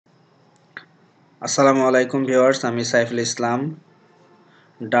আসসালামু আলাইকুম ভিউয়ার্স, আমি সাইফুল ইসলাম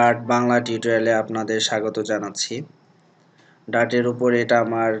ডার্ট বাংলা টিউটোরিয়ালে আপনাদের স্বাগত জানাচ্ছি। ডার্টের উপর এটা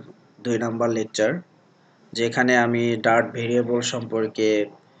আমার 2 নম্বর লেকচার, যেখানে আমি ডার্ট ভেরিয়েবল সম্পর্কে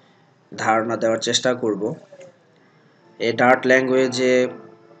ধারণা দেওয়ার চেষ্টা করব। এই ডার্ট ল্যাঙ্গুয়েজে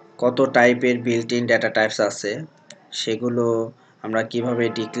কত টাইপের বিল্ট ইন ডেটা টাইপস আছে, সেগুলো আমরা কিভাবে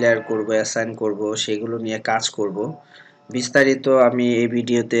ডিক্লেয়ার করব, অ্যাসাইন করব, সেগুলো নিয়ে কাজ করব। বিস্তারিত আমি এই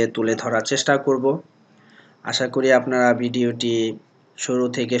ভিডিওতে তুলে ধরার চেষ্টা করব। আশা করি আপনারা ভিডিওটি শুরু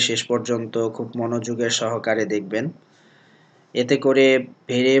থেকে শেষ পর্যন্ত খুব মনোযোগের সহকারে দেখবেন। এতে করে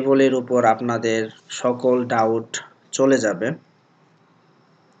ভেরিয়েবলের উপর আপনাদের সকল ডাউট চলে যাবে।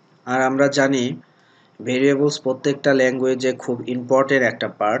 আর আমরা জানি ভেরিয়েবলস প্রত্যেকটা ল্যাঙ্গুয়েজে খুব ইম্পর্টেন্ট একটা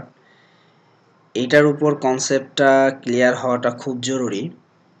পার্ট। এইটার উপর কনসেপ্টটা ক্লিয়ার হওয়াটা খুব জরুরি।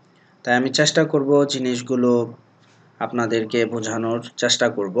 তাই আমি চেষ্টা করব জিনিসগুলো আপনাদেরকে বোঝানোর চেষ্টা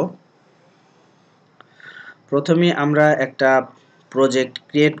করব। প্রথমে আমরা একটা প্রজেক্ট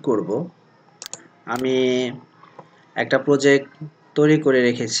ক্রিয়েট করব। আমি একটা প্রজেক্ট তৈরি করে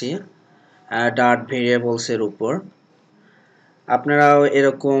রেখেছি ডার্ট ভেরিয়েবলসের উপর। আপনারাও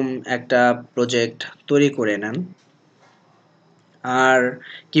এরকম একটা প্রজেক্ট তৈরি করে নেন। আর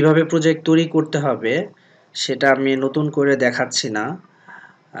কিভাবে প্রজেক্ট তৈরি করতে হবে সেটা আমি নতুন করে দেখাচ্ছি না,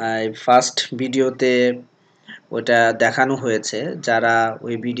 ফার্স্ট ভিডিওতে ওটা দেখানো হয়েছে। যারা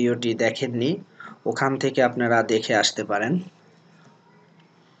ওই ভিডিওটি দেখেননি ওখান থেকে আপনারা দেখে আসতে পারেন।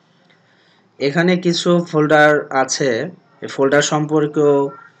 এখানে কিছু ফোল্ডার আছে, এই ফোল্ডার সম্পর্কেও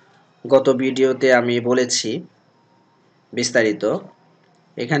গত ভিডিওতে আমি বলেছি বিস্তারিত।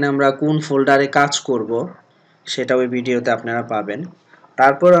 এখানে আমরা কোন ফোল্ডারে কাজ করব সেটা ওই ভিডিওতে আপনারা পাবেন।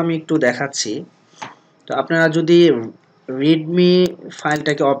 তারপর আমি একটু দেখাচ্ছি। তো আপনারা যদি রিডমি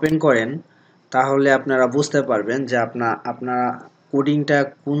ফাইলটাকে ওপেন করেন তাহলে আপনারা বুঝতে পারবেন যে আপনারা কোডিংটা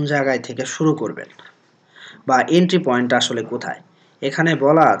কোন জায়গায় থেকে শুরু করবেন বা এন্ট্রি পয়েন্ট আসলে কোথায়। এখানে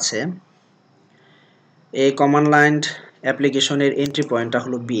বলা আছে এই কমান্ড লাইন অ্যাপ্লিকেশনের এন্ট্রি পয়েন্টটা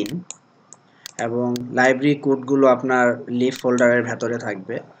হলো বিন, এবং লাইব্রেরি কোডগুলো আপনার লিভ ফোল্ডারের ভেতরে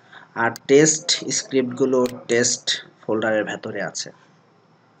থাকবে, আর টেস্ট স্ক্রিপ্টগুলো টেস্ট ফোল্ডারের ভেতরে আছে।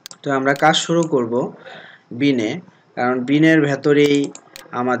 তো আমরা কাজ শুরু করব বিনে, কারণ বিনের ভেতরেই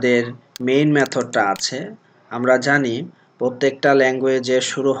আমাদের মেইন মেথডটা আছে। আমরা জানি প্রত্যেকটা ল্যাঙ্গুয়েজে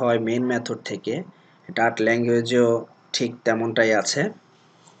শুরু হয় মেইন মেথড থেকে, ডার্ট ল্যাঙ্গুয়েজেও ঠিক তেমনটাই আছে।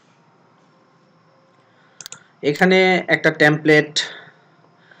 এখানে একটা টেমপ্লেট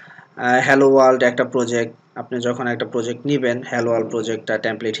হ্যালো ওয়ার্ল্ড একটা প্রজেক্ট, আপনি যখন একটা প্রজেক্ট নেবেন হ্যালো ওয়ার্ল্ড প্রজেক্টটা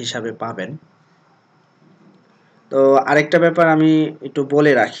টেমপ্লেট হিসাবে পাবেন। তো আরেকটা ব্যাপার আমি একটু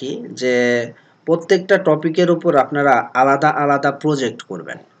বলে রাখি যে প্রত্যেকটা টপিকের উপর আপনারা আলাদা আলাদা প্রজেক্ট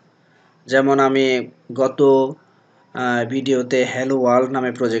করবেন। যেমন আমি গত ভিডিওতে হ্যালো ওয়ার্ল্ড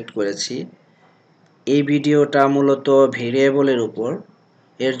নামে প্রজেক্ট করেছি। এই ভিডিওটা মূলত ভেরিয়েবলের উপর,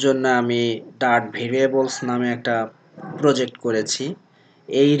 এর জন্য আমি ডার্ট ভেরিয়েবলস নামে একটা প্রজেক্ট করেছি।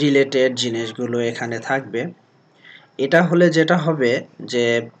 এই রিলেটেড জিনিসগুলো এখানে থাকবে। এটা হলে যেটা হবে যে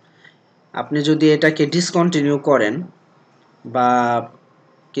আপনি যদি এটাকে ডিসকন্টিনিউ করেন বা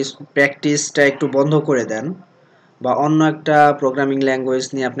কিছু প্র্যাকটিসটা একটু বন্ধ করে দেন বা অন্য একটা প্রোগ্রামিং ল্যাঙ্গুয়েজ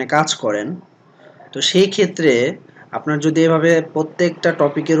নিয়ে আপনি কাজ করেন, তো সেই ক্ষেত্রে আপনার যদি এভাবে প্রত্যেকটা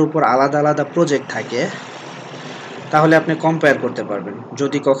টপিকের উপর আলাদা আলাদা প্রজেক্ট থাকে তাহলে আপনি কম্পেয়ার করতে পারবেন।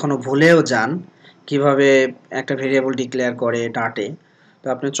 যদি কখনো ভুলেও যান কিভাবে একটা ভেরিয়েবল ডিক্লেয়ার করে ডাটে, তো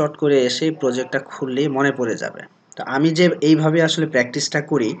আপনি চট করে এসে প্রজেক্টটা খুললেই মনে পড়ে যাবে। তো আমি যে এইভাবে আসলে প্র্যাকটিসটা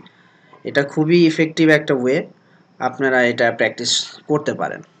করি, এটা খুবই ইফেক্টিভ একটা ওয়ে, আপনারা এটা প্র্যাকটিস করতে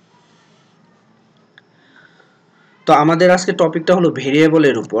পারেন। তো আমাদের আজকে টপিকটা হলো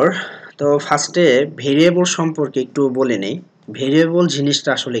ভেরিয়েবলের উপর। তো ফার্স্টে ভেরিয়েবল সম্পর্কে একটু বলে নেই, ভেরিয়েবল জিনিসটা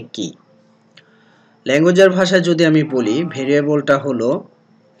আসলে কি। ল্যাঙ্গুয়েজের ভাষায় যদি আমি বলি, ভেরিয়েবলটা হলো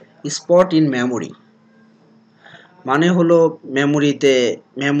স্পট ইন মেমোরি, মানে হলো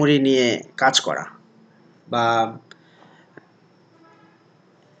মেমোরি নিয়ে কাজ করা বা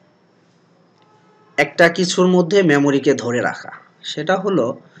একটা কিছুর মধ্যে মেমোরিকে ধরে রাখা। সেটা হলো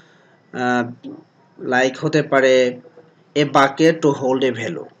লাইক হতে পারে a bucket to hold a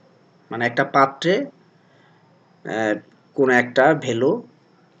value, মানে একটা পাত্রে কোনো একটা ভ্যালু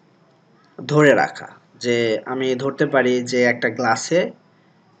ধরে রাখা। যে আমি ধরতে পারি যে একটা গ্লাসে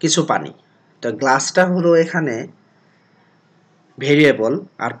কিছু পানি, তো গ্লাসটা হলো এখানে ভেরিয়েবল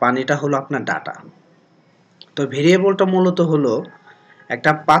আর পানিটা হলো আপনার ডাটা। তো ভেরিয়েবলটা মূলত হলো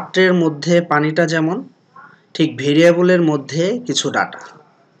একটা পাত্রের মধ্যে পানিটা যেমন, ঠিক ভেরিয়েবলের মধ্যে কিছু ডাটা।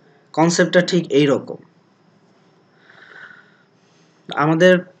 কনসেপ্টটা ঠিক এই রকম।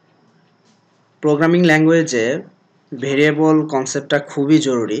 আমাদের প্রোগ্রামিং ল্যাঙ্গুয়েজে ভেরিয়েবল কনসেপ্টটা খুবই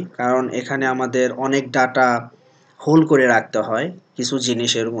জরুরি, কারণ এখানে আমাদের অনেক ডাটা হোল্ড করে রাখতে হয় কিছু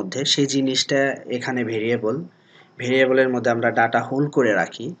জিনিসের মধ্যে। সেই জিনিসটা এখানে ভেরিয়েবলের মধ্যে আমরা ডাটা হোল্ড করে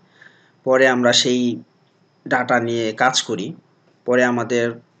রাখি, পরে আমরা সেই ডাটা নিয়ে কাজ করি। পরে আমাদের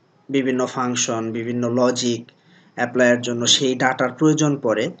বিভিন্ন ফাংশন, বিভিন্ন লজিক অ্যাপ্লাইয়ের জন্য সেই ডাটার প্রয়োজন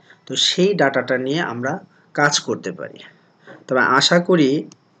পড়ে। তো সেই ডাটাটা নিয়ে আমরা কাজ করতে পারি। তবে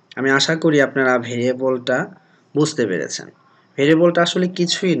আমি আশা করি আপনারা ভেরিয়েবলটা বুঝতে পেরেছেন। ভেরিয়েবলটা আসলে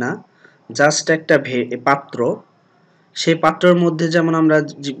কিছুই না, জাস্ট একটা পাত্র। সেই পাত্রের মধ্যে যেমন আমরা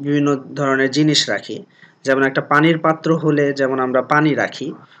বিভিন্ন ধরনের জিনিস রাখি, যেমন একটা পানির পাত্র হলে যেমন আমরা পানি রাখি,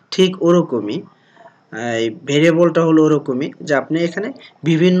 ঠিক ওরকমই এই ভেরিয়েবলটা হলো ওরকমই, যে আপনি এখানে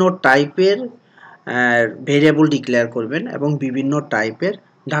বিভিন্ন টাইপের ভেরিয়েবল ডিক্লেয়ার করবেন এবং বিভিন্ন টাইপের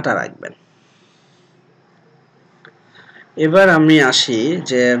ডাটা রাখবেন। এবার আমি আসি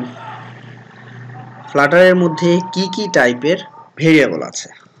যে ফ্লাটারের মধ্যে কি কি টাইপের ভেরিয়েবল আছে।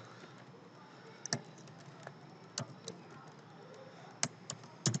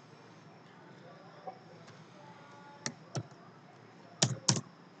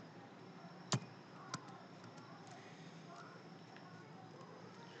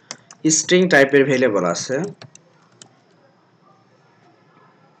 স্ট্রিং টাইপের ভেরিয়েবল আছে,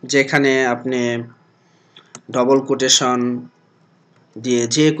 যেখানে আপনি ডবল কোটেশন দিয়ে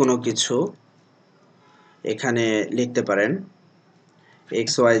যে কোনো কিছু এখানে লিখতে পারেন,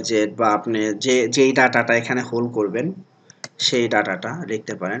 XYZ, বা আপনি যেই ডাটাটা এখানে হোল্ড করবেন সেই ডাটাটা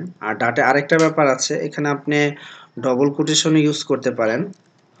লিখতে পারেন। আর ডাটা আরেকটা ব্যাপার আছে, এখানে আপনি ডবল কোটেশনও ইউজ করতে পারেন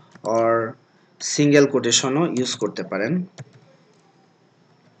আর সিঙ্গেল কোটেশনও ইউজ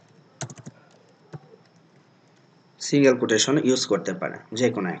করতে পারেন। যে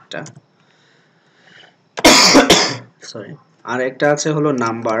কোনো একটা। সরি। আর একটা আছে হলো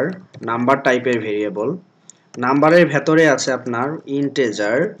নাম্বার টাইপের ভেরিয়েবল। নাম্বারের ভেতরে আছে আপনার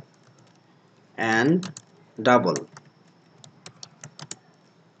ইন্টিজার অ্যান্ড ডাবল।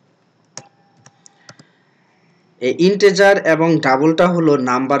 এই ইন্টিজার এবং ডাবলটা হলো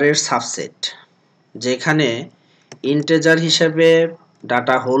নাম্বারের সাবসেট, যেখানে ইন্টিজার হিসেবে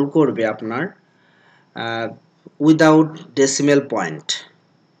ডাটা হোল্ড করবে আপনার উইদাউট ডেসিমেল পয়েন্ট,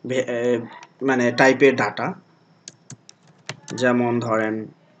 মানে টাইপের ডাটা, যেমন ধরেন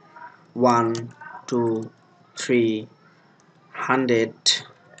 1, 2, 3, 100,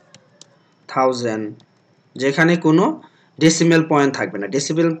 1000, যেখানে কোনো ডেসিমেল পয়েন্ট থাকবে না।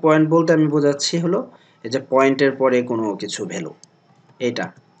 ডেসিমেল পয়েন্ট বলতে আমি বোঝাচ্ছি হলো এই যে পয়েন্টের পরে কোনো কিছু ভ্যালু, এটা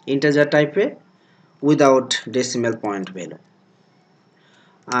ইন্টিজার টাইপে উইদাউট ডেসিমেল পয়েন্ট ভ্যালু।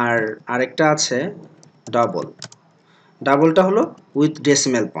 আর আরেকটা আছে ডাবলটা হলো উইথ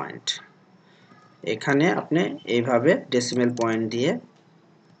ডেসিমেল পয়েন্ট। এখানে আপনি এইভাবে ডেসিমেল পয়েন্ট দিয়ে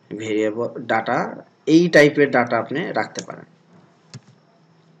ভেরিয়েবল ডাটা, এই টাইপের ডাটা আপনি রাখতে পারেন।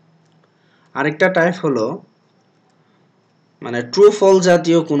 আরেকটা টাইপ হলো মানে ট্রু ফল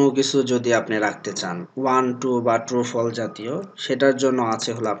জাতীয় কোনো কিছু যদি আপনি রাখতে চান, 1, 2 বা ট্রু ফল জাতীয়, সেটার জন্য আছে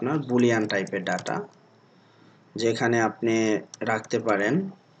হলো আপনার বুলিয়ান টাইপের ডাটা, যেখানে আপনি রাখতে পারেন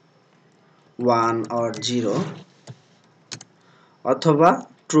 1 or 0 অথবা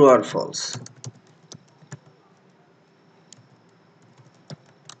ট্রু or ফলস।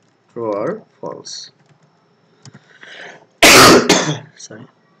 সরি।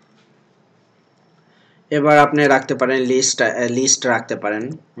 এবার আপনি রাখতে পারেন লিস্ট রাখতে পারেন,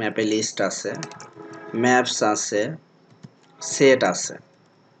 ম্যাপে লিস্ট আছে, ম্যাপস আছে, সেট আছে।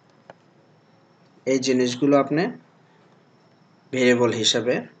 এই জিনিসগুলো আপনি ভেরিয়েবল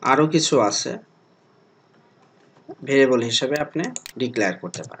হিসেবে, আরো কিছু আছে, ভেরিয়েবল হিসেবে আপনি ডিক্লেয়ার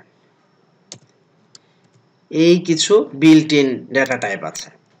করতে পারেন। এই কিছু বিল্ট ইন ডেটা টাইপ আছে।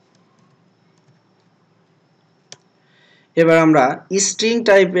 এবার আমরা স্ট্রিং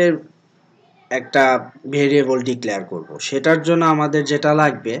টাইপের একটা ভেরিয়েবল ডিক্লেয়ার করব। সেটার জন্য আমাদের যেটা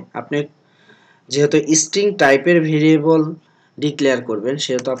লাগবে, আপনি যেহেতু স্ট্রিং টাইপের ভেরিয়েবল ডিক্লেয়ার করবেন,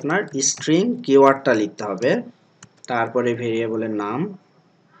 সেহেতু আপনার স্ট্রিং কিওয়ার্ডটা লিখতে হবে, তারপরে ভেরিয়েবলের নাম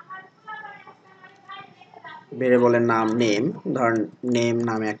নেম, ধরেন নেম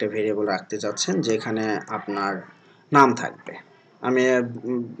নামে একটা ভেরিয়েবল রাখতে যাচ্ছেন, যেখানে আপনার নাম থাকবে। আমি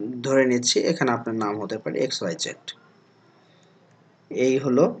ধরে নিচ্ছি এখানে আপনার নাম হতে পারে XYZ। এই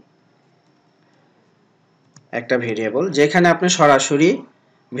হলো একটা ভেরিয়েবল, যেখানে আপনি সরাসরি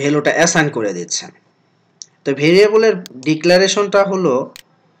ভ্যালুটা অ্যাসাইন করে দিচ্ছেন। তো ভেরিয়েবলের ডিক্লারেশনটা হলো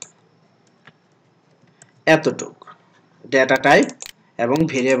এতটুক, ডেটা টাইপ এবং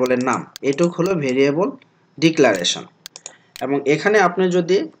ভেরিয়েবলের নাম, এটুক হলো ভেরিয়েবল ডিক্লারেশন। এবং এখানে আপনি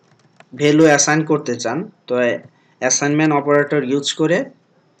যদি ভ্যালু অ্যাসাইন করতে চান, তো অ্যাসাইনমেন্ট অপারেটর ইউজ করে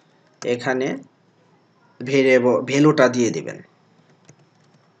এখানে ভ্যালুটা দিয়ে দিবেন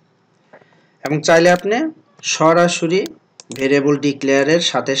এবং চাইলে আপনি সরাসরি ভেরিয়েবল ডিক্লেয়ারের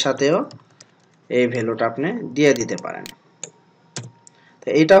সাথে সাথেও এই ভ্যালুটা আপনি দিয়ে দিতে পারেন। তো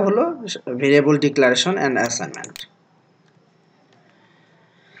এটা হলো ভেরিয়েবল ডিক্লারেশন এন্ড অ্যাসাইনমেন্ট।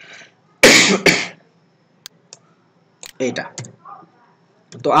 এইটা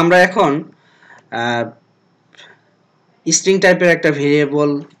তো আমরা এখন স্ট্রিং টাইপের একটা ভেরিয়েবল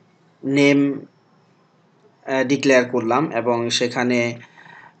নেম ডিক্লেয়ার করলাম এবং সেখানে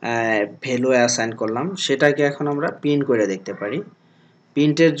ভ্যালু অ্যাসাইন করলাম, সেটাকে এখন আমরা প্রিন্ট করে দেখতে পারি।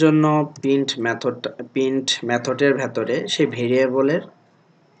 প্রিন্টের জন্য প্রিন্ট মেথডের ভেতরে সেই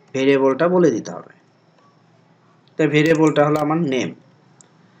ভেরিয়েবলটা বলে দিতে হবে। তো ভেরিয়েবলটা হলো আমার নেম।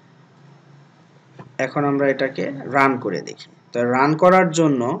 এখন আমরা এটাকে রান করে দেখি। তো রান করার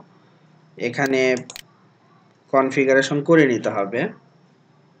জন্য এখানে কনফিগারেশন করে নিতে হবে।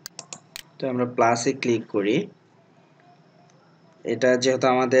 তো আমরা প্লাসে ক্লিক করি। এটা যেহেতু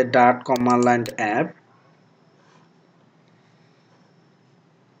আমাদের ডাট কমান্ড লাইন অ্যাপ,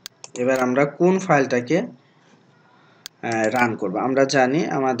 এবার আমরা কোন ফাইলটাকে রান করব। আমরা জানি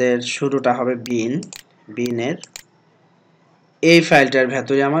আমাদের শুরুটা হবে বিনের এই ফাইলটার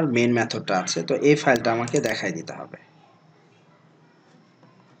ভেতরে আমার মেইন মেথডটা আছে। তো এই ফাইলটা আমাকে দেখাই দিতে হবে।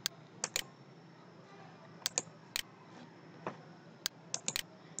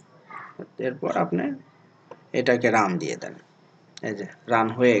 এরপর আপনি এটাকে রান দিয়ে দেন। এই যে রান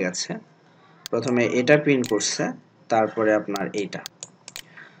হয়ে গেছে। প্রথমে এটা প্রিন্ট করছে, তারপরে আপনার এইটা।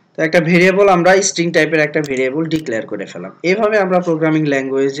 তো একটা ভেরিয়েবল আমরা স্ট্রিং টাইপের একটা ভেরিয়েবল ডিক্লেয়ার করে ফেলাম। এইভাবে আমরা প্রোগ্রামিং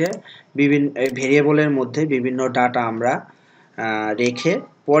ল্যাঙ্গুয়েজে বিভিন্ন ভেরিয়েবলের মধ্যে বিভিন্ন ডাটা আমরা রেখে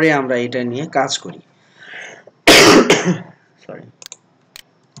পরে আমরা এটা নিয়ে কাজ করি। সরি।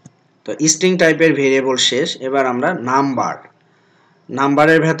 তো স্ট্রিং টাইপের ভেরিয়েবল শেষ। এবার আমরা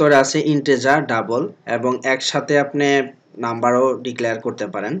নাম্বারের ভেতরে আছে ইন্টিজার, ডাবল এবং একসাথে আপনি নাম্বারও ডিক্লেয়ার করতে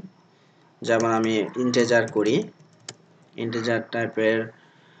পারেন। যেমন আমি ইন্টিজার করি, ইন্টিজার টাইপের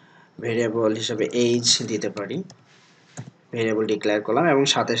ভেরিয়েবল হিসেবে এইজ দিতে পারি। ভেরিয়েবল ডিক্লেয়ার করলাম এবং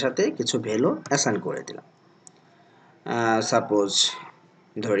সাথে সাথে কিছু ভ্যালু অ্যাসাইন করে দিলাম। সাপোজ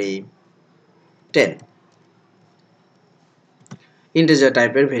ধরি 10। ইন্টিজার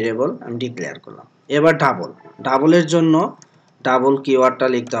টাইপের ভেরিয়েবল আমি ডিক্লেয়ার করলাম। এবার ডাবলের জন্য ডাবল কিওয়ার্ডটা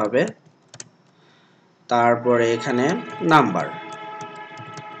লিখতে হবে। তারপরে এখানে নাম্বার,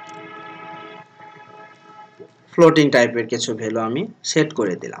 ফ্লোটিং টাইপের কিছু ভ্যালু আমি সেট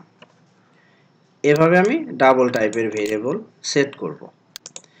করে দিলাম। এভাবে আমি ডাবল টাইপের ভেরিয়েবল সেট করব।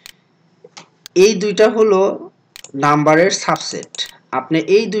 এই দুইটা হলো নাম্বারের সাবসেট। আপনি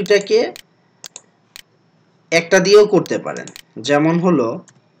এই দুইটাকে একটা দিয়েও করতে পারেন। যেমন হলো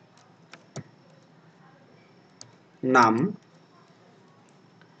নাম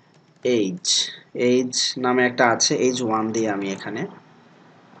এইজ নামে একটা আছে, এইজ 1 দিয়ে আমি এখানে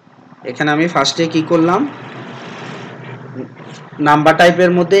আমি ফার্স্টে কি করলাম, নাম্বার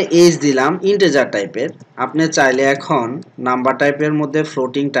টাইপের মধ্যে এইজ দিলাম ইন্টিজার টাইপের। আপনি চাইলে এখন নাম্বার টাইপের মধ্যে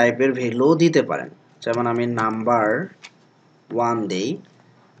ফ্লোটিং টাইপের ভ্যালু দিতে পারেন। যেমন আমি নাম্বার 1 দেই,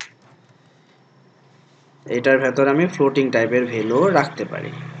 এটার ভেতর আমি ফ্লোটিং টাইপের ভ্যালু রাখতে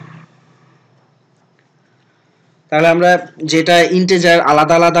পারি। তাহলে আমরা যেটা ইন্টিজার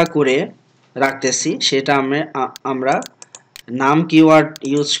আলাদা আলাদা করে রাখতেছি সেটা আমরা নাম কিওয়ার্ড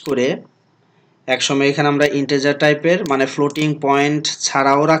ইউজ করে একসময় এখানে আমরা ইন্টিজার টাইপের মানে ফ্লোটিং পয়েন্ট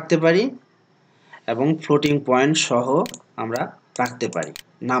ছাড়াও রাখতে পারি এবং ফ্লোটিং পয়েন্ট সহ আমরা রাখতে পারি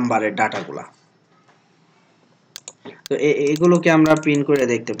নাম্বারের ডাটাগুলা। তো এগুলোকে আমরা প্রিন্ট করে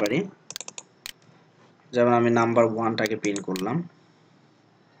দেখতে পারি। যেমন আমি নাম্বার 1টাকে প্রিন্ট করলাম।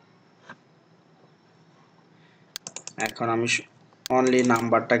 এখন আমি অনলি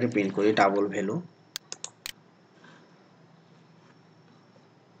নাম্বারটাকে প্রিন্ট করি, ডাবল ভ্যালু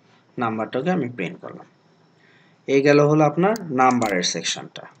নাম্বারটাকে আমি প্রিন্ট করলাম। এই গেল হলো আপনার নাম্বারের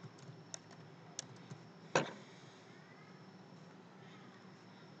সেকশনটা।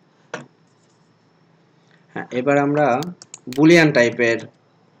 হ্যাঁ, এবার আমরা বুলিয়ান টাইপের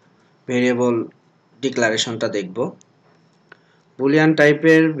ভেরিয়েবল ডিক্লারেশনটা দেখব। বুলিয়ান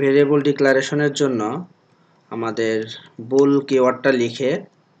টাইপের ভেরিয়েবল ডিক্লারেশনের জন্য আমাদের বুল কিওয়ার্ডটা লিখে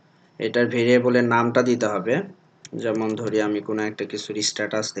এটার ভেরিয়েবলের নামটা দিতে হবে। যেমন ধরি আমি কোনো একটা কিছুর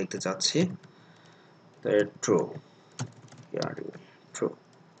স্ট্যাটাস দেখতে চাচ্ছি, ট্রু,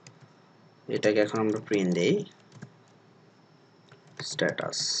 এটাকে এখন আমরা প্রিন্ট দেই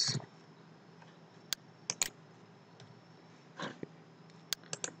স্ট্যাটাস।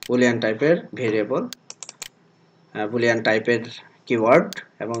 বুলিয়ান টাইপের ভেরিয়েবল, বুলিয়ান টাইপের কিওয়ার্ড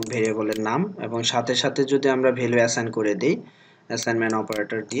এবং ভেরিয়েবলের নাম এবং সাথে সাথে যদি আমরা ভ্যালু অ্যাসাইন করে দিই অ্যাসাইনমেন্ট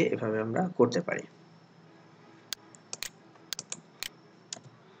অপারেটর দিয়ে, এভাবে আমরা করতে পারি।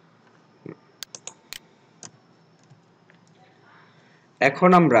 এখন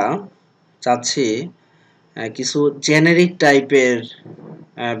আমরা চাচ্ছি কিছু জেনেরিক টাইপের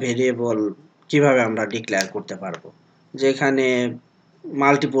ভেরিয়েবল কিভাবে আমরা ডিক্লেয়ার করতে পারবো, যেখানে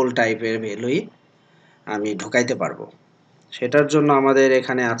মাল্টিপল টাইপের ভ্যালুই আমি ঢুকাইতে পারবো। সেটার জন্য আমাদের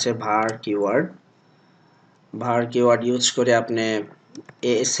এখানে আছে var কিওয়ার্ড ইউজ করে আপনি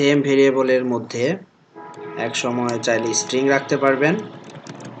সেম ভেরিয়েবলের মধ্যে এক সময় চাইলে স্ট্রিং রাখতে পারবেন,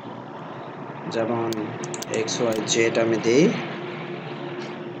 যেমন xyz আমি দেই।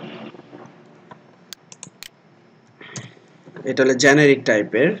 এটা হলো জেনেরিক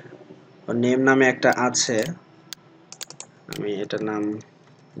টাইপের, নেম নামে একটা আছে, আমি এটার নাম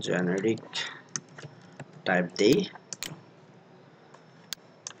জেনেরিক টাইপ দেই,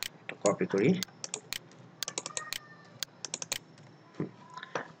 কপি করি,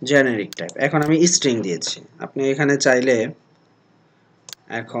 জেনেরিক টাইপ। এখন আমি স্ট্রিং দিয়েছি, আপনি এখানে চাইলে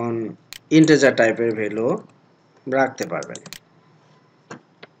এখন ইন্টিজার টাইপের ভ্যালু রাখতে পারবেন,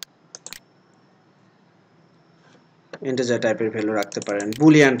 ইন্টিজার টাইপের ভ্যালু রাখতে পারেন,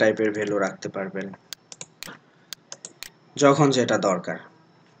 বুলিয়ান টাইপের ভ্যালু রাখতে পারবেন, যখন যেটা দরকার।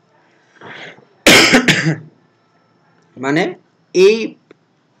 মানে এই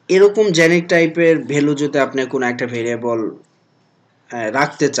এরকম জেনেরিক টাইপের ভ্যালু যদি আপনি কোনো একটা ভেরিয়েবল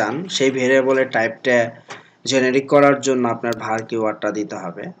রাখতে চান, সেই ভেরিয়েবলের টাইপটা জেনেরিক করার জন্য আপনার var কিওয়ার্ডটা দিতে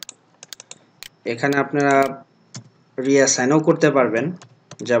হবে। এখানে আপনারা রিঅ্যাসাইনও করতে পারবেন,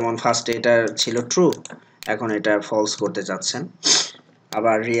 যেমন ফার্স্টে এটা ছিল ট্রু, এখন এটা ফলস করতে চাচ্ছেন,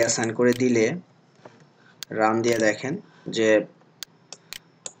 আবার রিঅ্যাসাইন করে দিলে রান দিয়ে দেখেন যে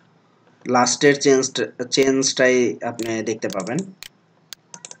লাস্টের চেঞ্জটাই আপনি দেখতে পাবেন।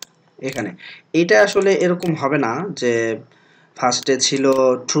 এখানে এটা আসলে এরকম হবে না যে ফার্স্টে ছিল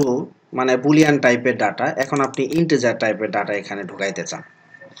ট্রু মানে বুলিয়ান টাইপের ডাটা, এখন আপনি ইন্টিজার টাইপের ডাটা এখানে ঢুকাইতে চান,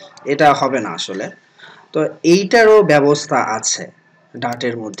 এটা হবে না আসলে। তো এইটারও ব্যবস্থা আছে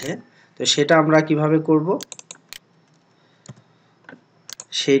ডাটের মধ্যে, তো সেটা আমরা কিভাবে করব,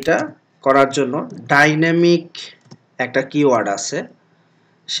 সেটা করার জন্য ডাইনামিক একটা কিওয়ার্ড আছে,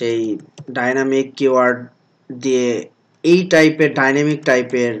 সেই ডাইনামিক কিওয়ার্ড দিয়ে এই টাইপের ডাইনামিক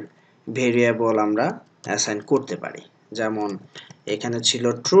টাইপের ভেরিয়েবল আমরা অ্যাসাইন করতে পারি। যেমন এখানে ছিল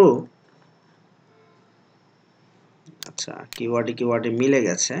ট্রু, আচ্ছা কিওয়ার্ডে মিলে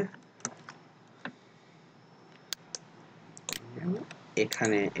গেছে,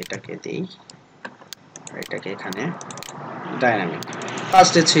 এখানে এটাকে দেই, এটাকে এখানে ডাইনামিক।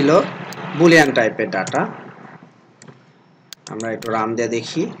 ফার্স্টে ছিল বুলিয়ান টাইপের ডাটা, আমরা একটু রান দিয়ে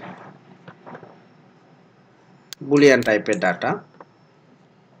দেখি, বুলিয়ান টাইপের ডাটা।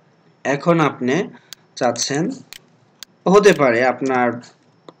 এখন আপনি চাচ্ছেন, হতে পারে আপনার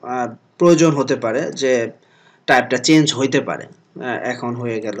প্রয়োজন হতে পারে যে টাইপটা চেঞ্জ হইতে পারে, এখন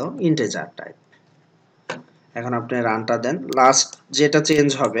হয়ে গেল ইন্টিজার টাইপ। এখন আপনি রানটা দেন, লাস্ট যেটা চেঞ্জ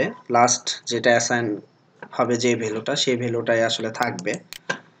হবে, লাস্ট যেটা অ্যাসাইন হবে যে ভ্যালুটা, সেই ভ্যালুটাই আসলে থাকবে।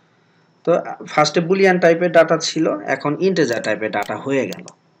 তো ফার্স্টে বুলিয়ান টাইপের ডাটা ছিল, এখন ইন্টিজার টাইপের ডাটা হয়ে গেল,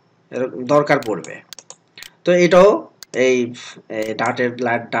 এরকম দরকার পড়বে। তো এটাও এই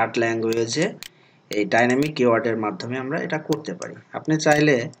ডাট ল্যাঙ্গুয়েজে এই ডাইনামিক কিওয়ার্ডের মাধ্যমে আমরা এটা করতে পারি। আপনি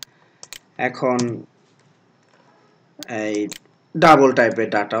চাইলে এখন এই ডাবল টাইপের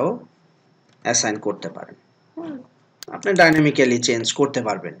ডাটাও অ্যাসাইন করতে পারেন, আপনি ডাইনামিক্যালি চেঞ্জ করতে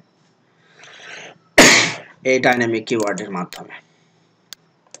পারবেন এই ডাইনামিক কিওয়ার্ডের মাধ্যমে।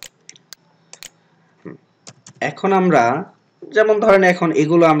 এখন আমরা যেমন ধরেন এখন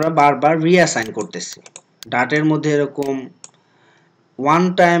এগুলো আমরা বারবার রিঅ্যাসাইন করতেছি, ডাটের মধ্যে এরকম ওয়ান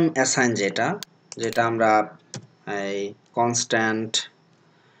টাইম অ্যাসাইন যেটা আমরা এই কনস্ট্যান্ট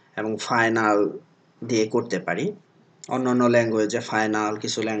এবং ফাইনাল দিয়ে করতে পারি, অন্যান্য ল্যাঙ্গুয়েজে ফাইনাল,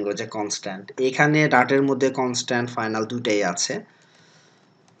 কিছু ল্যাঙ্গুয়েজে কনস্ট্যান্ট। এখানে ডাটের মধ্যে কনস্ট্যান্ট ফাইনাল দুটাই আছে।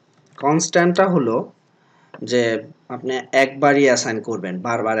 কনস্ট্যান্টটা হলো যে আপনি একবারই অ্যাসাইন করবেন,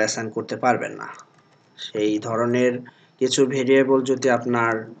 বারবার অ্যাসাইন করতে পারবেন না। সেই ধরনের কিছু ভেরিয়েবল যদি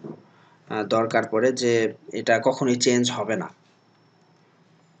আপনার দরকার পড়ে যে এটা কখনোই চেঞ্জ হবে না,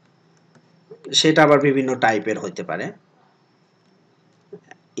 সেটা আবার বিভিন্ন টাইপের হইতে পারে,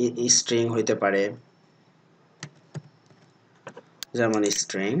 স্ট্রিং হইতে পারে, যেমন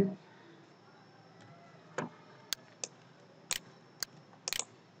স্ট্রিং,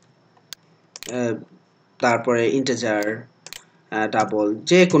 তারপরে ইন্টিজার, ডাবল,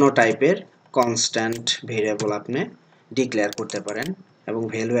 যে কোনো টাইপের কনস্ট্যান্ট ভেরিয়েবল আপনি ডিক্লেয়ার করতে পারেন এবং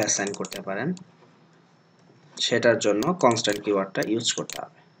ভ্যালু অ্যাসাইন করতে পারেন। সেটার জন্য কনস্ট্যান্ট কিওয়ার্ডটা ইউজ করতে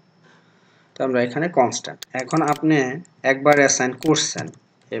হবে। তো আমরা এখানে কনস্ট্যান্ট, এখন আপনি একবার অ্যাসাইন করছেন,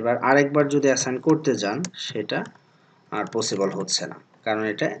 এবার আরেকবার যদি অ্যাসাইন করতে যান সেটা আর পসিবল হচ্ছে না, কারণ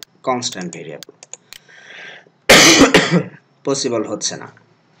এটা কনস্ট্যান্ট ভেরিয়েবল। পসিবল হচ্ছে না।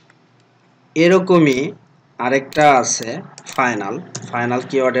 এরকমই আরেকটা আছে ফাইনাল। ফাইনাল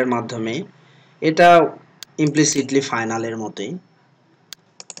কিওয়ার্ডের মাধ্যমে এটা ইমপ্লিসিটলি ফাইনালের মতোই।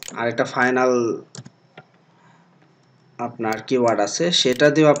 আরেকটা ফাইনাল আপনার কিওয়ার্ড আছে, সেটা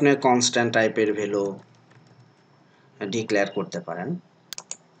দিয়েও আপনি কনস্ট্যান্ট টাইপের ভ্যালু ডিক্লেয়ার করতে পারেন।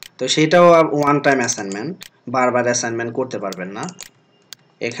 তো সেটাও ওয়ান টাইম অ্যাসাইনমেন্ট, বারবার অ্যাসাইনমেন্ট করতে পারবেন না।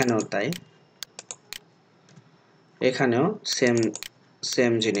 এখানেও তাই, এখানেও সেম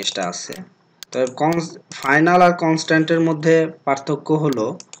সেম জিনিসটা আছে। তবে ফাইনাল আর কনস্ট্যান্টের মধ্যে পার্থক্য হলো,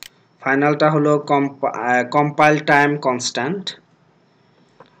 ফাইনালটা হলো কম্পাইল টাইম কনস্ট্যান্ট,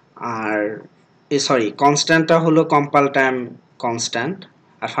 আর সরি কনস্ট্যান্টটা হলো কম্পাইল টাইম কনস্ট্যান্ট,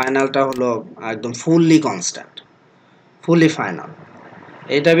 আর ফাইনালটা হলো একদম ফুললি কনস্ট্যান্ট, ফুললি ফাইনাল।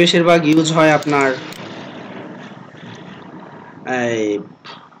 এটা বেশিরভাগ ইউজ হয় আপনার এই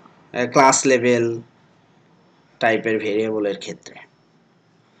ক্লাস লেভেল টাইপের ভেরিয়েবলের ক্ষেত্রে।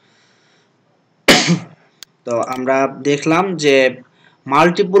 তো আমরা দেখলাম যে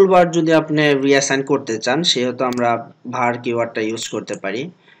মাল্টিপল বার যদি আপনি রিঅ্যাসাইন করতে চান, সেহেতু আমরা var কিওয়ার্ডটা ইউজ করতে পারি।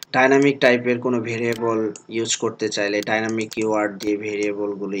 ডাইনামিক টাইপের কোনো ভেরিয়েবল ইউজ করতে চাইলে ডাইনামিক কিওয়ার্ড দিয়ে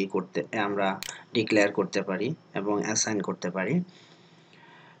ভেরিয়েবলগুলোই আমরা ডিক্লেয়ার করতে পারি এবং অ্যাসাইন করতে পারি।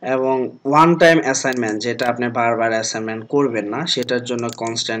 এবং ওয়ান টাইম অ্যাসাইনমেন্ট, যেটা আপনি বারবার অ্যাসাইনমেন্ট করবেন না, সেটার জন্য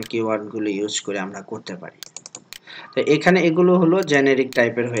কনস্ট্যান্ট কিওয়ার্ডগুলো ইউজ করে আমরা করতে পারি। তো এখানে এগুলো হলো জেনেরিক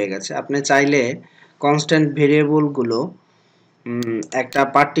টাইপের হয়ে গেছে। আপনি চাইলে কনস্ট্যান্ট ভেরিয়েবলগুলো একটা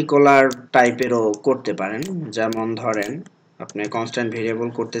পার্টিকুলার টাইপেরও করতে পারেন। যেমন ধরেন আপনি কনস্ট্যান্ট ভেরিয়েবল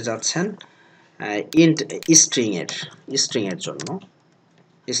করতে যাচ্ছেন ইন্ট স্ট্রিং এর জন্য,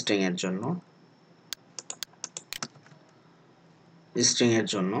 স্ট্রিং এর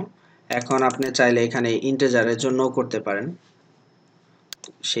জন্য এখন আপনি চাইলে এখানে ইন্টিজারের জন্যও করতে পারেন।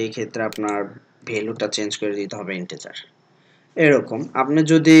 সেই ক্ষেত্রে আপনার ভ্যালুটা চেঞ্জ করে দিতে হবে ইন্টিজার। এরকম আপনি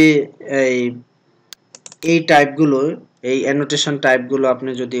যদি এই টাইপগুলো, এই অ্যানোটেশন টাইপগুলো আপনি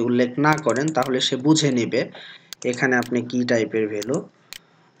যদি উল্লেখ না করেন, তাহলে সে বুঝে নেবে এখানে আপনি কি টাইপের ভ্যালু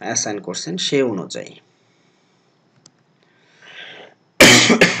অ্যাসাইন করছেন সেই অনুযায়ী।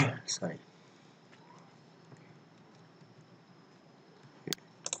 সরি,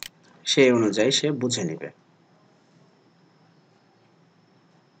 সেই অনুযায়ী সে বুঝে নেবে।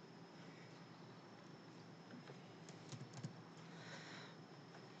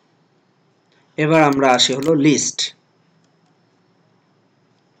 এবার আমরা আসি হলো লিস্ট।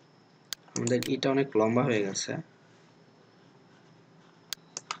 আমাদের এটা অনেক লম্বা হয়ে গেছে,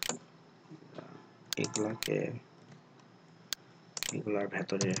 এগুলার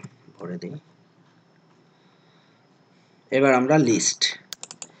ভেতরে ভরে দিই। এবার আমরা লিস্ট,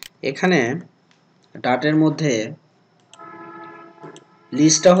 এখানে ডাটের মধ্যে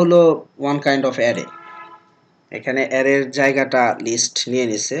লিস্টটা হলো ওয়ান কাইন্ড অফ অ্যারে। এখানে অ্যারের জায়গাটা লিস্ট নিয়ে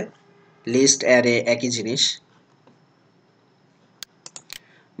নিছে, লিস্ট অ্যারে একই জিনিস,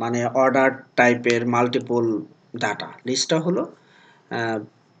 মানে অর্ডার টাইপের মাল্টিপল ডাটা। লিস্টটা হলো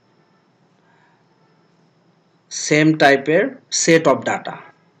সেম টাইপের সেট অফ ডাটা।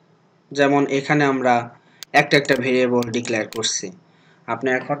 যেমন এখানে আমরা একটা ভেরিয়েবল ডিক্লেয়ার করছি, আপনি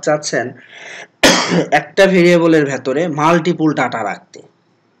এখন চাচ্ছেন একটা ভেরিয়েবলের ভেতরে মাল্টিপল ডাটা রাখতে।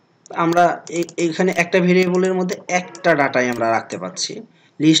 আমরা এখানে একটা ভেরিয়েবলের মধ্যে একটা ডাটাই আমরা রাখতে পাচ্ছি।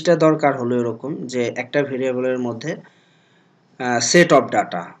 লিস্টটা দরকার হলো এরকম যে একটা ভেরিয়েবলের মধ্যে set of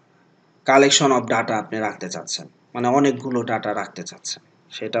data, collection of data আপনি রাখতে চাচ্ছেন, মানে অনেকগুলো ডাটা রাখতে চাচ্ছেন,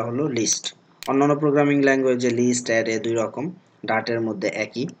 সেটা হলো লিস্ট। অন্যান্য প্রোগ্রামিং ল্যাঙ্গুয়েজে লিস্ট অ্যারে দুই রকম, ডাটের মধ্যে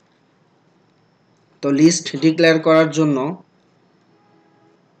একই। তো লিস্ট ডিক্লেয়ার করার জন্য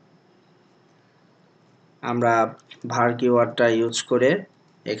আমরা var কিওয়ার্ডটা ইউজ করে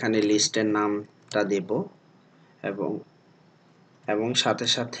এখানে লিস্টের নামটা দেব এবং সাথে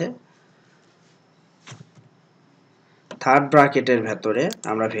সাথে থার্ড ব্র্যাকেটের ভেতরে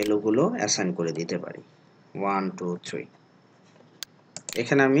আমরা ভ্যালুগুলো অ্যাসাইন করে দিতে পারি 1 2 3।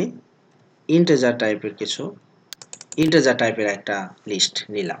 এখানে আমি ইন্টিজার টাইপের একটা লিস্ট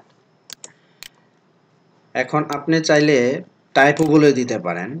নিলাম। এখন আপনি চাইলে টাইপও বলে দিতে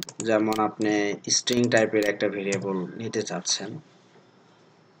পারেন, যেমন আপনি স্ট্রিং টাইপের একটা ভেরিয়েবল নিতে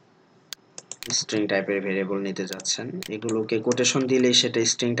চাচ্ছেন, এগুলোকে কোটেশন দিলেই সেটা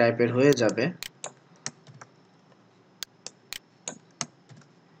স্ট্রিং টাইপের হয়ে যাবে।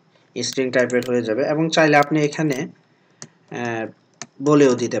 এবং চাইলে আপনি এখানে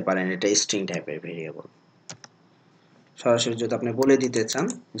বলেও দিতে পারেন এটা স্ট্রিং টাইপের ভেরিয়েবল। সরাসরি যদি আপনি বলে দিতে চান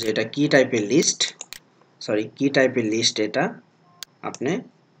যে এটা কি টাইপের লিস্ট, এটা আপনি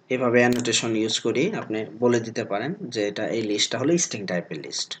এভাবে অ্যানোটেশন ইউজ করি আপনি বলে দিতে পারেন যে এই লিস্টটা হলো স্ট্রিং টাইপের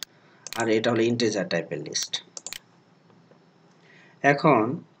লিস্ট আর এটা হলো ইন্টিজার টাইপের লিস্ট। এখন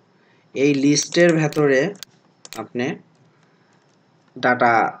এই লিস্টের ভেতরে আপনি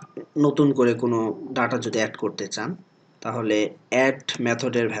ডাটা নতুন করে কোনো ডাটা যদি অ্যাড করতে চান তাহলে অ্যাড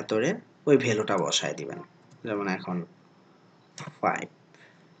মেথডের ভেতরে ওই ভ্যালুটা বসায় দিবেন। যেমন এখন 5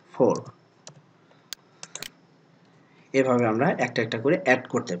 4 এভাবে আমরা একটা একটা করে অ্যাড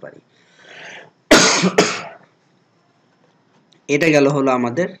করতে পারি। এটা গেল হলো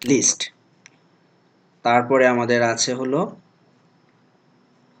আমাদের লিস্ট। তারপরে আমাদের আছে হলো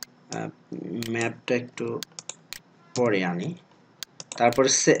ম্যাপটা একটু পরে আনি। তারপরে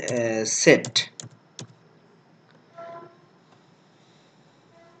সেট।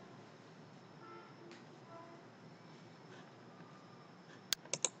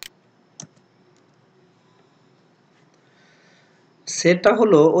 সেটটা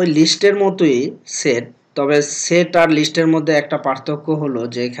হলো ওই লিস্টের মতোই সেট, তবে সেট আর লিস্টের মধ্যে একটা পার্থক্য হলো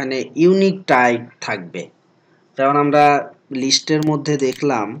যে এখানে ইউনিক টাইপ থাকবে। যেমন আমরা লিস্টের মধ্যে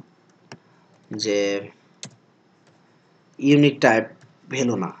দেখলাম যে ইউনিক টাইপ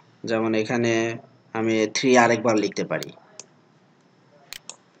ভ্যালু না, যেমন এখানে আমি 3 আরেকবার লিখতে পারি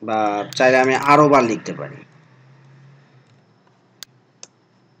বা চাইলে আমি আরো বার লিখতে পারি,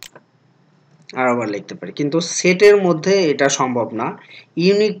 কিন্তু সেটের মধ্যে এটা সম্ভব না।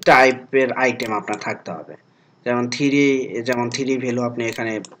 ইউনিক টাইপের আইটেম আপনার থাকতে হবে। যেমন 3 ভ্যালু আপনি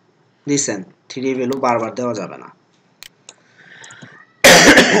এখানে দিচ্ছেন, 3 ভ্যালু বারবার দেওয়া যাবে না।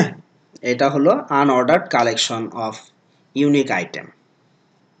 এটা হলো unordered collection of unique item.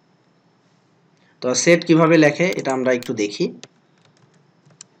 তো সেট কিভাবে লেখে এটা আমরা একটু দেখি।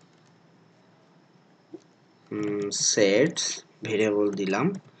 সেটস ভেরিয়েবল দিলাম।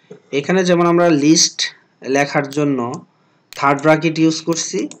 এখানে যেমন আমরা লিস্ট লেখার জন্য থার্ড ব্র্যাকেট ইউজ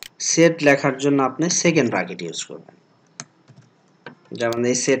করছি, সেট লেখার জন্য আপনি সেকেন্ড ব্র্যাকেট ইউজ করবেন। যেমন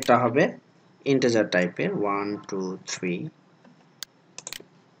এই সেটটা হবে ইন্টিজার টাইপের 1 2 3,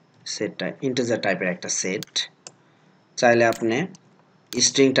 সেটটা ইন্টিজার টাইপের একটা সেট। চাইলে আপনি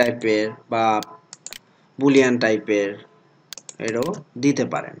স্ট্রিং টাইপের বা বুলিয়ান টাইপের এরও দিতে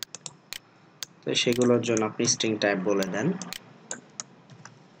পারেন। তো সেগুলোর জন্য আপনি স্ট্রিং টাইপ বলে দেন।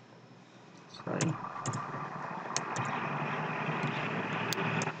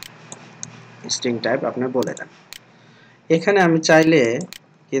 স্ট্রিং টাইপ আপনি বলে দেন। এখানে আমি চাইলে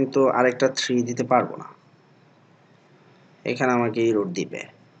কিন্তু আরেকটা 3 দিতে পারবো না, এখানে আমাকে এরর দিবে,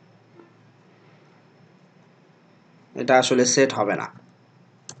 এটা আসলে সেট হবে না।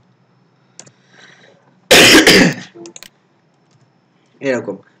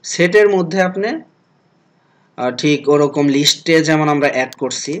 এরকম সেটের মধ্যে আপনি ঠিক ওরকম লিস্টে যেমন আমরা অ্যাড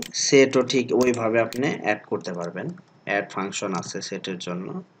করছি সেটও ঠিক ওইভাবে আপনি অ্যাড করতে পারবেন। অ্যাড ফাংশন আছে সেটের জন্য,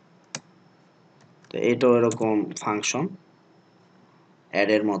 তো এটাও এরকম ফাংশন অ্যাড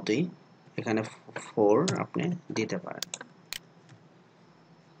এর মতোই, এখানে 4 আপনি দিতে পারেন।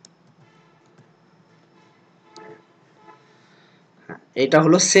 এটা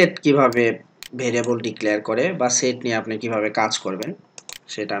হলো সেট কিভাবে ভেরিয়েবল ডিক্লেয়ার করে বা সেট নিয়ে আপনি কিভাবে কাজ করবেন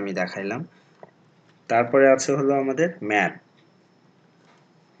সেটা আমি দেখাইলাম। তারপরে আছে হলো আমাদের ম্যাপ।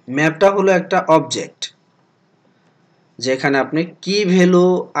 ম্যাপটা হলো একটা অবজেক্ট যেখানে আপনি কি ভ্যালু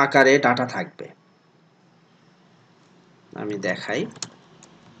আকারে ডাটা থাকবে। আমি দেখাই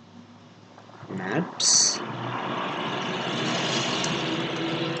ম্যাপস।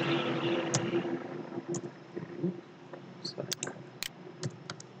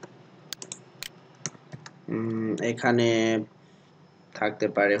 এখানে থাকতে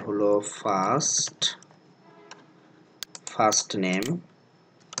পারে হলো ফার্স্ট নেম,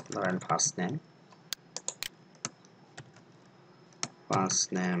 ধরেন ফার্স্ট নেম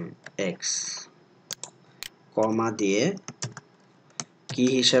এক্স, কমা দিয়ে কি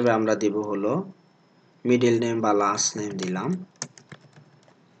হিসাবে আমরা দিব হলো মিডল নেম বা লাস্ট নেম দিলাম,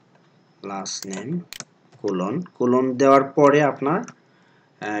 লাস্ট নেম কোলন দেওয়ার পরে আপনার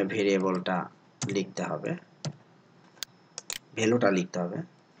ভেরিয়েবলটা লিখতে হবে, ভ্যালুটা লিখতে হবে।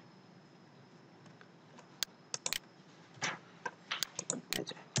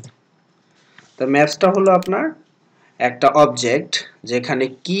 তো ম্যাপসটা হলো আপনার একটা অবজেক্ট যেখানে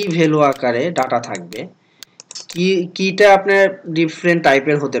কি ভ্যালু আকারে ডাটা থাকবে। কিটা আপনার ডিফারেন্ট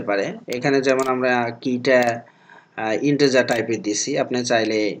টাইপের হতে পারে। এখানে যেমন আমরা কিটা ইন্টিজার টাইপের দিছি, আপনি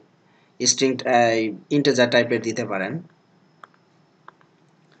চাইলে স্ট্রিং ইন্টিজার টাইপের দিতে পারেন।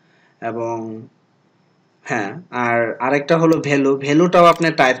 এবং হ্যাঁ, আর আরেকটা হলো ভ্যালুটাও আপনি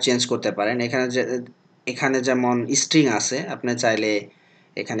টাইপ চেঞ্জ করতে পারেন। এখানে যেমন স্ট্রিং আছে, আপনি চাইলে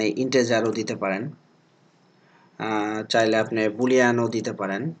এখানে ইন্টিজারও দিতে পারেন, চাইলে আপনি বুলিয়ানও দিতে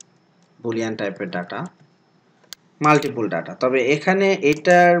পারেন, বুলিয়ান টাইপের ডাটা। Multiple data. তবে এখানে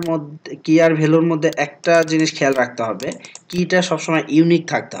এটার মধ্যে কি আর ভ্যালুর মধ্যে একটা জিনিস খেয়াল রাখতে হবে, কিটা সবসময় ইউনিক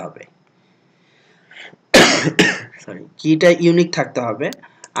থাকতে হবে। সরি, কিটা ইউনিক থাকতে হবে,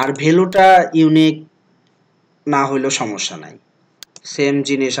 আর ভ্যালুটা ইউনিক না হইলেও সমস্যা নাই। সেম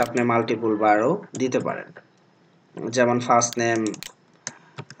জিনিস আপনি মাল্টিপল বারও দিতে পারেন। যেমন ফার্স্ট নেম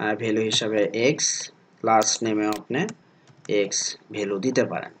ভ্যালু হিসাবে এক্স, লাস্ট নেমে আপনি এক্স ভ্যালু দিতে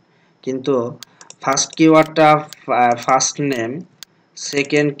পারেন। কিন্তু ফার্স্ট কিওয়ার্ডটা ফার্স্ট নেম,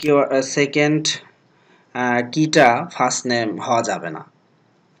 সেকেন্ড কিটা ফার্স্ট নেম হওয়া যাবে না।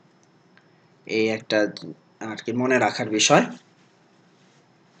 এই একটা আর কি মনে রাখার বিষয়।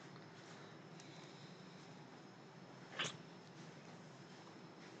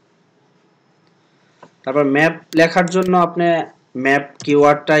 তারপর ম্যাপ লেখার জন্য আপনি ম্যাপ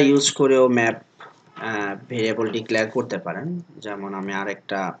কিওয়ার্ডটা ইউজ করেও ম্যাপ ভেরিয়েবল ডিক্লেয়ার করতে পারেন। যেমন আমি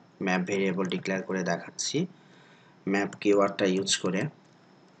আরেকটা ম্যাপ ভেরিয়েবল ডিক্লেয়ার করে দেখাচ্ছি। ম্যাপ কিওয়ার্ডটা ইউজ করে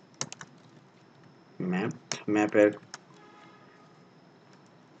ম্যাপের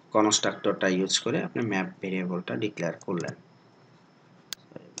কনস্ট্রাক্টরটা ইউজ করে আপনি ম্যাপ ভেরিয়েবলটা ডিক্লেয়ার করলেন,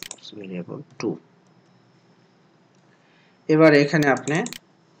 ভেরিয়েবল 2। এবার এখানে আপনি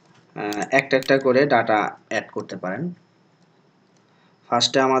একটা একটা করে ডাটা অ্যাড করতে পারেন।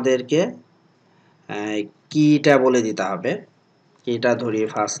 ফার্স্টে আমাদেরকে কিটা বলে দিতে হবে। কিটা ধরি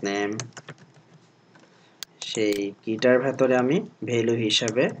ফার্স্ট নেম, সেই কিটার ভেতরে আমি ভ্যালু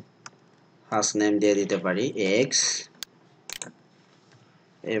হিসাবে ফার্স্ট নেম দিয়ে দিতে পারি এক্স।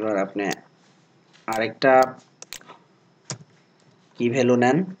 এবার আপনি আরেকটা কি ভ্যালু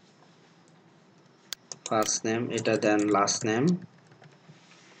নেন, ফার্স্ট নেম, এটা দেন লাস্ট নেম,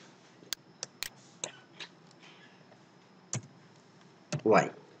 ওয়াই।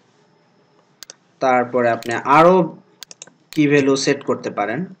 তারপরে আপনি আরো কি ভ্যালু সেট করতে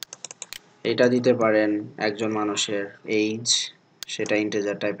পারেন। এটা দিতে পারেন একজন মানুষের এইজ, সেটা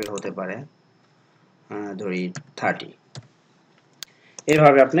ইন্টিজার টাইপের হতে পারে, ধরি 30।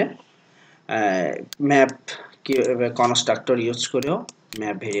 এভাবে আপনি ম্যাপ কনস্ট্রাক্টর ইউজ করেও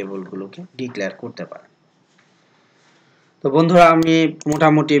ম্যাপ ভেরিয়েবলগুলোকে ডিক্লেয়ার করতে পারেন। তো বন্ধুরা, আমি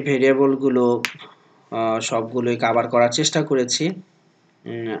মোটামুটি ভেরিয়েবলগুলো সবগুলোই কভার করার চেষ্টা করেছি।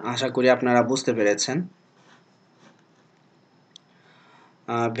 আশা করি আপনারা বুঝতে পেরেছেন।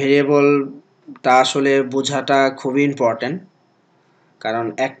 ভেরিয়েবলটা আসলে বোঝাটা খুবই ইম্পর্টেন্ট, কারণ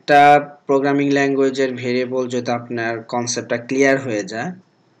একটা প্রোগ্রামিং ল্যাঙ্গুয়েজের ভেরিয়েবল যদি আপনার কনসেপ্টটা ক্লিয়ার হয়ে যায়,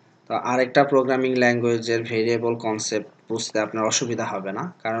 তো আরেকটা প্রোগ্রামিং ল্যাঙ্গুয়েজের ভেরিয়েবল কনসেপ্ট বুঝতে আপনার অসুবিধা হবে না,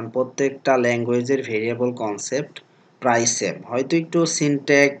 কারণ প্রত্যেকটা ল্যাঙ্গুয়েজের ভেরিয়েবল কনসেপ্ট প্রায় সেম। হয়তো একটু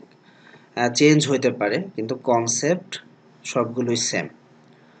সিনট্যাক্স চেঞ্জ হতে পারে, কিন্তু কনসেপ্ট সবগুলোই সেম।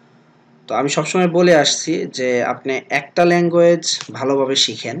 তো আমি সবসময় বলে আসছি যে আপনি একটা ল্যাঙ্গুয়েজ ভালোভাবে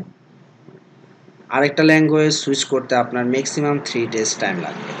শিখেন, আরেকটা ল্যাঙ্গুয়েজ সুইচ করতে আপনার ম্যাক্সিমাম 3 days টাইম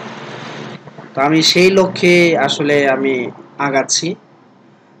লাগবে। তো আমি সেই লক্ষ্যে আসলে আমি আগাচ্ছি,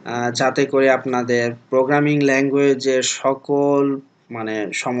 যাতে করে আপনাদের প্রোগ্রামিং ল্যাঙ্গুয়েজের সকল মানে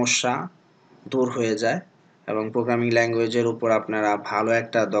সমস্যা দূর হয়ে যায় এবং প্রোগ্রামিং ল্যাঙ্গুয়েজের উপর আপনারা ভালো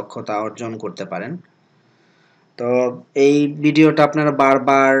একটা দক্ষতা অর্জন করতে পারেন। তো এই ভিডিওটা আপনারা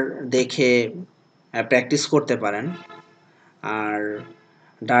বারবার দেখে প্র্যাকটিস করতে পারেন। আর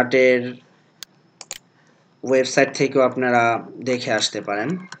ডাটের ওয়েবসাইট থেকেও আপনারা দেখে আসতে পারেন।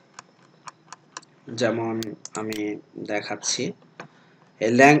 যেমন আমি দেখাচ্ছি,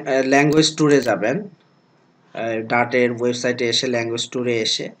 ল্যাঙ্গুয়েজ ট্যুরে যাবেন, ডাটের ওয়েবসাইটে এসে ল্যাঙ্গুয়েজ ট্যুরে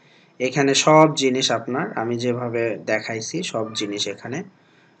এসে এখানে সব জিনিস আপনার আমি যেভাবে দেখাইছি সব জিনিস এখানে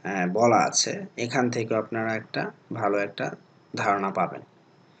বলা আছে। এখান থেকে আপনারা একটা ভালো একটা ধারণা পাবেন।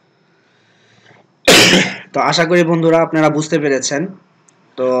 তো আশা করি বন্ধুরা আপনারা বুঝতে পেরেছেন।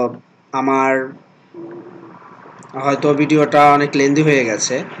 তো আমার হয়তো ভিডিওটা অনেক লেন্দি হয়ে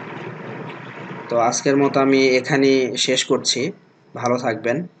গেছে, তো আজকের মতো আমি এখানেই শেষ করছি। ভালো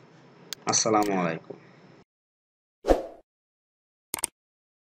থাকবেন। আসসালামু আলাইকুম।